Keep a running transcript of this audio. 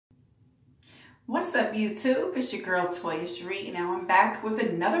What's up YouTube? It's your girl Toya Cherie, and now I'm back with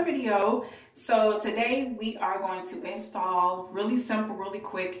another video. So today we are going to install really simple, really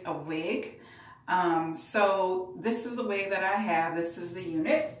quick, a wig. So this is the wig that I have. This is the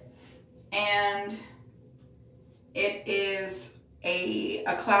unit, and it is a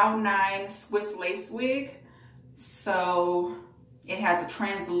Cloud9 Swiss lace wig. So it has a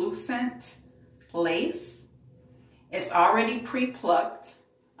translucent lace. It's already pre-plucked.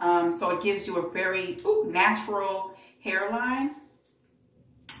 So it gives you a very natural hairline.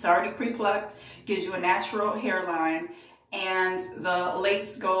 It's already pre-plucked, gives you a natural hairline, and the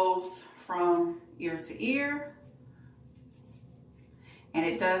lace goes from ear to ear. And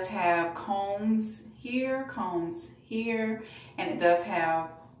it does have combs here, and it does have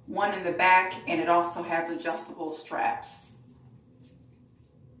one in the back, and it also has adjustable straps.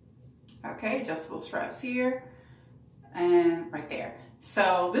 Okay, adjustable straps here and right there.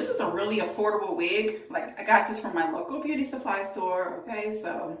 So this is a really affordable wig. Like, I got this from my local beauty supply store, okay?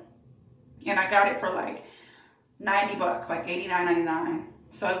 So, and I got it for like 90 bucks, like $89.99.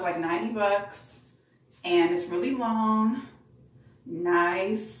 So it was like 90 bucks, and it's really long,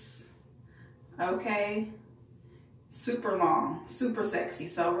 nice, okay? Super long, super sexy.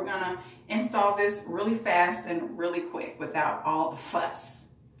 So we're gonna install this really fast and really quick without all the fuss.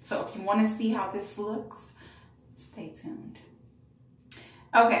 So if you wanna see how this looks, stay tuned.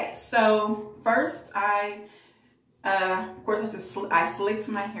 Okay, so first of course, I slicked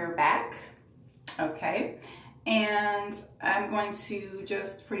my hair back, okay, and I'm going to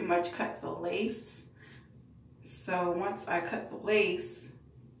just pretty much cut the lace. So once I cut the lace,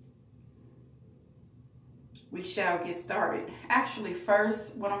 we shall get started. Actually,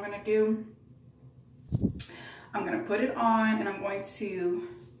 first, what I'm gonna do, I'm gonna put it on, and I'm gonna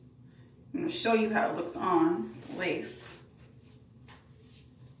show you how it looks on the lace.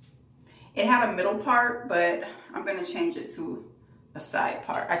 It had a middle part, but I'm gonna change it to a side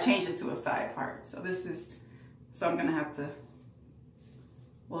part. I changed it to a side part. So so I'm gonna have to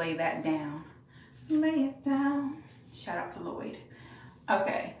lay that down. Lay it down. Shout out to Lloyd.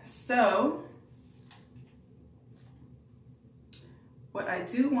 Okay, so what I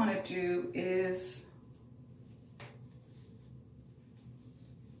do wanna do is,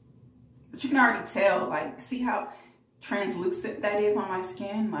 but you can already tell, like, see how translucent that is on my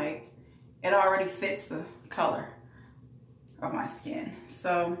skin? Like, it already fits the color of my skin.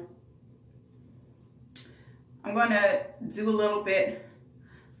 So I'm gonna do a little bit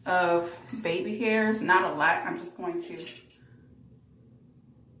of baby hairs, not a lot. I'm just going to,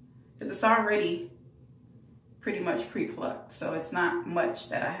 because it's already pretty much pre-plucked, so it's not much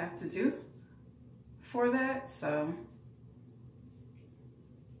that I have to do for that. So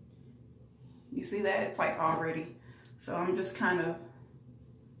you see that it's like already, so I'm just kind of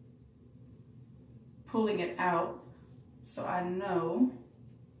pulling it out so I know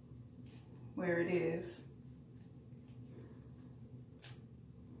where it is.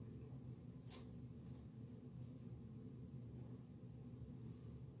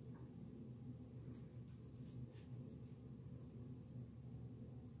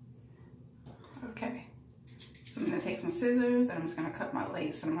 Okay, so I'm gonna take some scissors and I'm just gonna cut my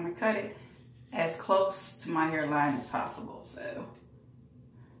lace, and I'm gonna cut it as close to my hairline as possible. So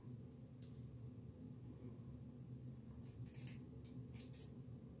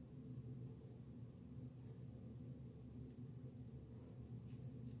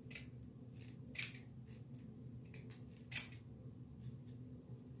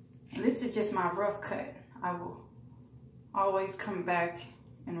this is just my rough cut. I will always come back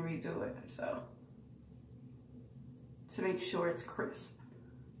and redo it, so to make sure it's crisp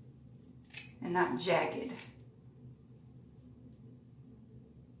and not jagged.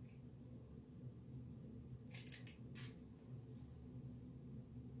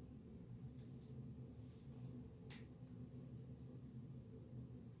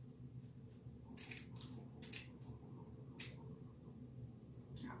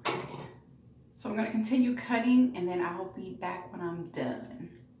 So I'm gonna continue cutting, and then I'll be back when I'm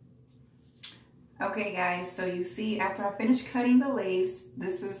done. Okay guys, so you see, after I finish cutting the lace,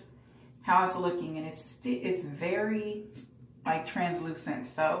 this is how it's looking, and it's very like translucent.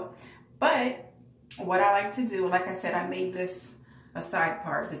 So, but what I like to do, like I said, I made this a side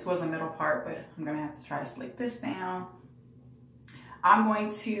part. This was a middle part, but I'm gonna have to try to slick this down. I'm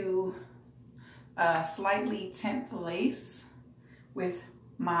going to slightly tint the lace with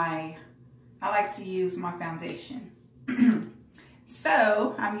I like to use my foundation.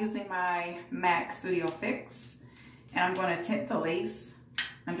 So I'm using my MAC Studio Fix, and I'm going to tint the lace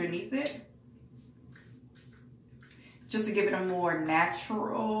underneath it just to give it a more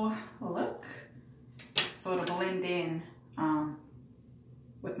natural look. so it'll blend in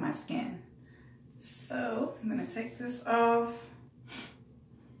with my skin. So I'm gonna take this off,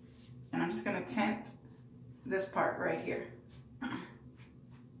 and I'm just gonna tint this part right here. I'm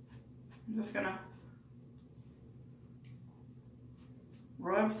just gonna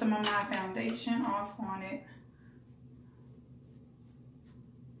rub some of my foundation off on it.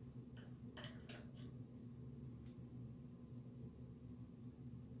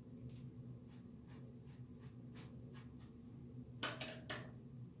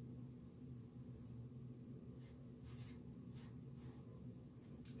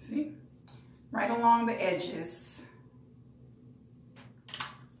 See? Right along the edges.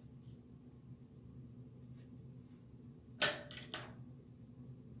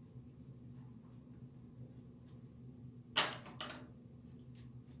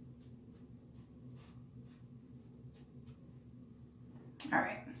 All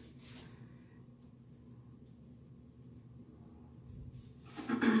right.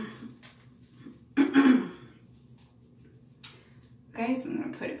 Okay, so I'm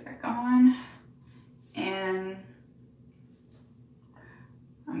gonna put it back on, and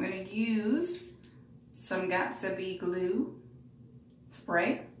I'm gonna use some Got2b glue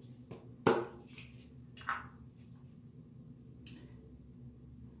spray.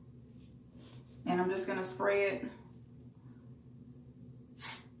 And I'm just gonna spray it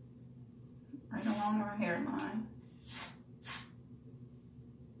right along our hairline.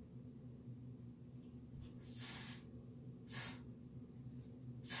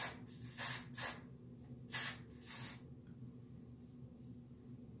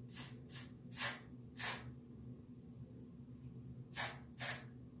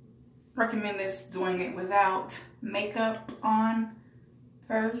 Recommend this doing it without makeup on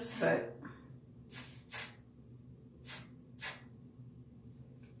first, but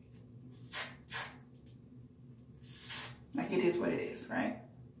like it is what it is, right?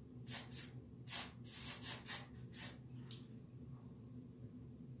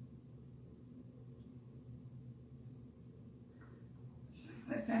 So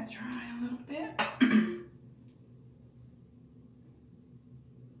let that dry a little bit.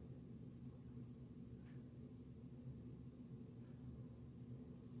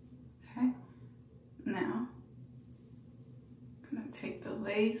 Okay, now I'm gonna take the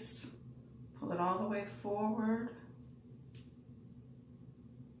lace, pull it all the way forward.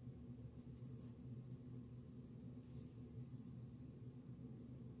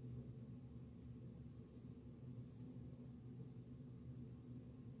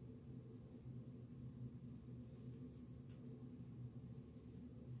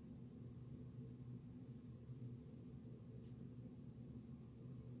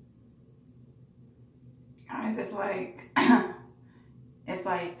 Guys, it's like, it's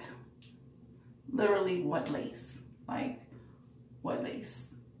like literally what lace? Like, what lace?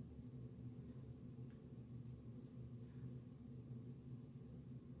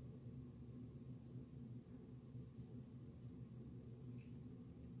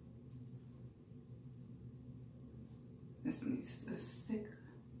 This needs to stick.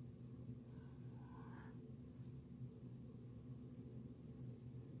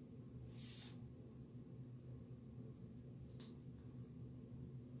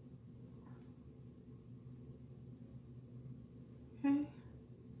 Okay.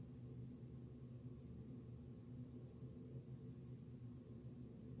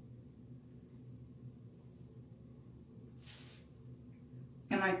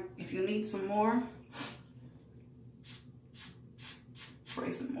 And like, if you need some more,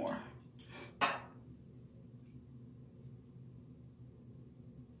 spray some more.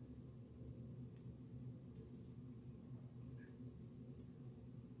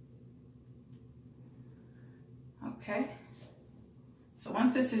 Okay. So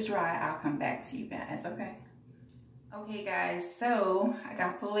once this is dry, I'll come back to you guys, okay? Okay guys, so I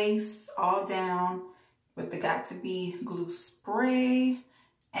got the lace all down with the Got2b glue spray,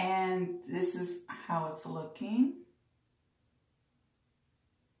 and this is how it's looking.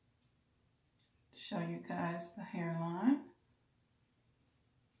 Show you guys the hairline.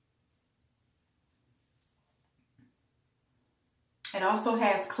 It also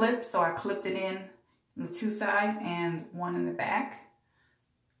has clips, so I clipped it in the two sides and one in the back.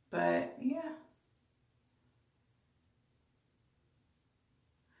 But yeah.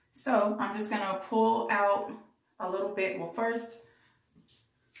 So I'm just gonna pull out a little bit. Well, first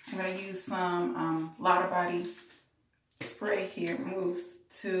I'm gonna use some Lotta Body spray here, mousse,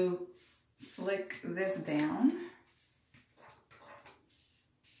 to slick this down,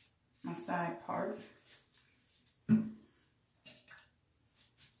 my side part.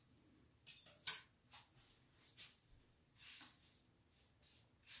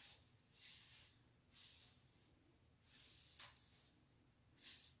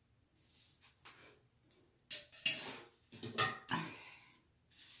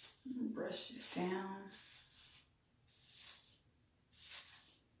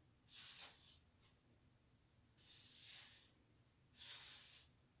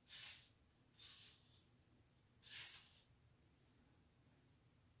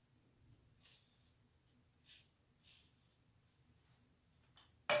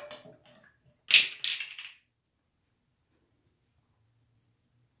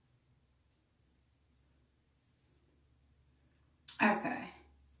 Okay.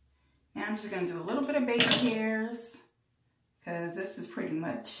 Now I'm just going to do a little bit of baby hairs because this is pretty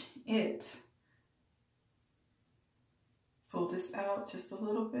much it. Pull this out just a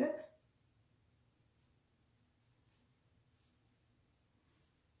little bit.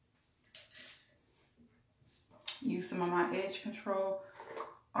 Use some of my Edge Control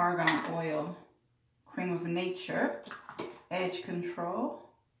Argan Oil Cream of Nature Edge Control.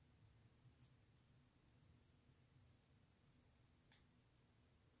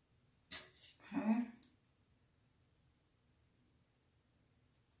 Okay.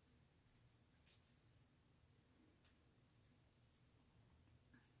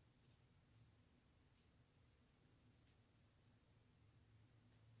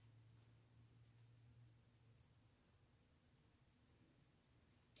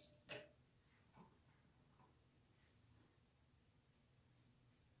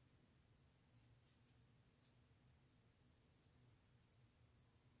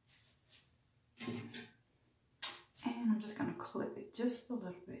 And I'm just going to clip it just a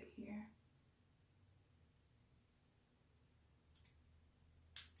little bit here.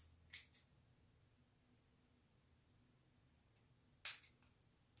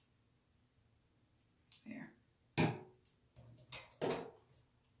 There.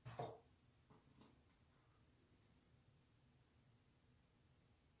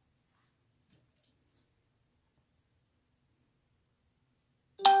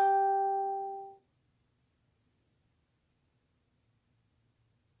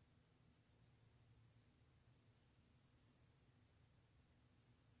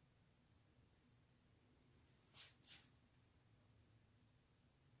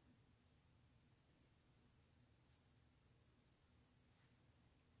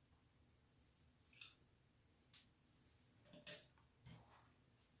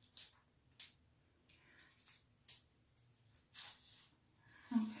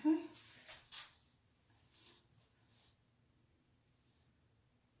 Okay.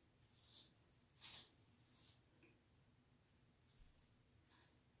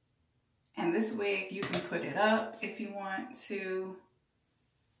 And this wig, you can put it up if you want to.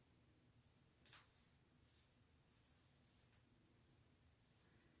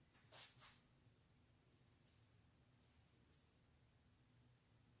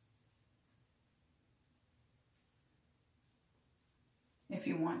 If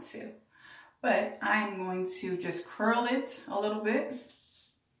you want to. But I'm going to just curl it a little bit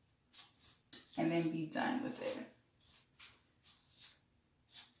and then be done with it.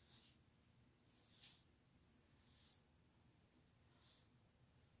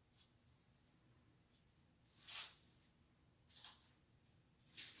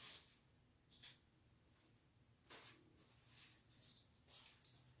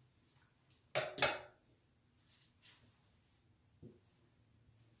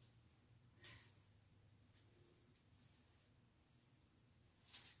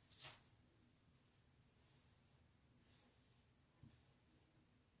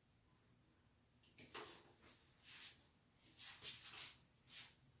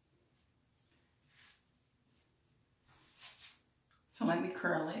 So let me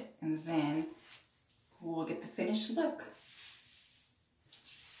curl it and then we'll get the finished look.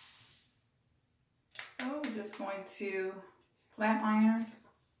 So we're just going to flat iron,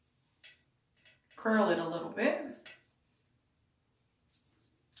 curl it a little bit.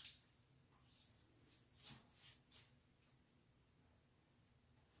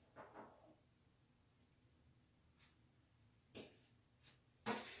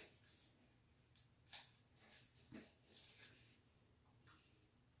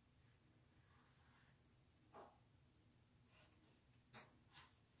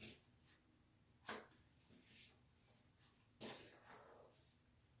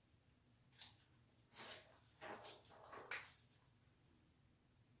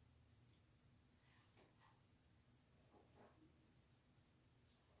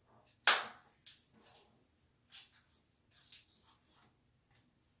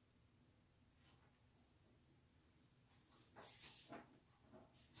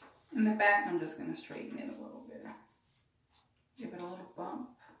 In the back, I'm just going to straighten it a little bit. Give it a little bump.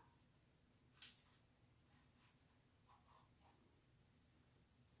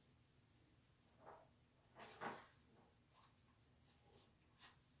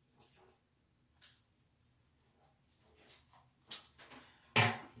 All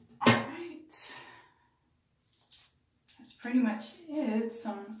right. That's pretty much it.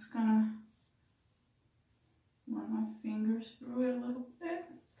 So I'm just going to run my fingers through it a little bit.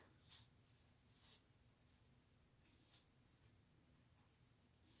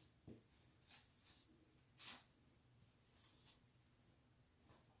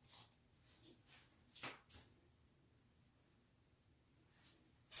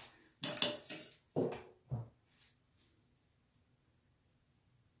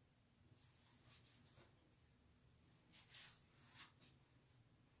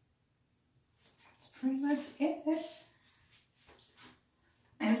 pretty much it.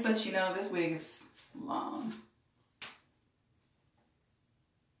 And just let you know, this wig is long.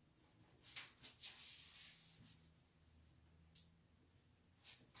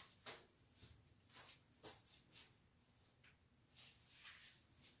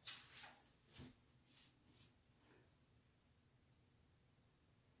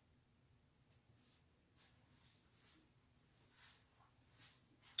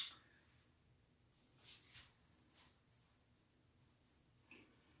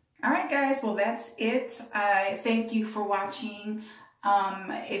 All right, guys, well, that's it. I thank you for watching.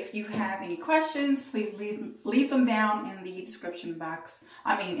 If you have any questions, please leave them down in the description box.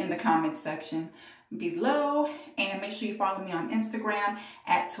 In the comment section below. And make sure you follow me on Instagram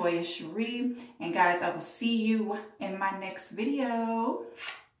at Toya Cherie. And guys, I will see you in my next video.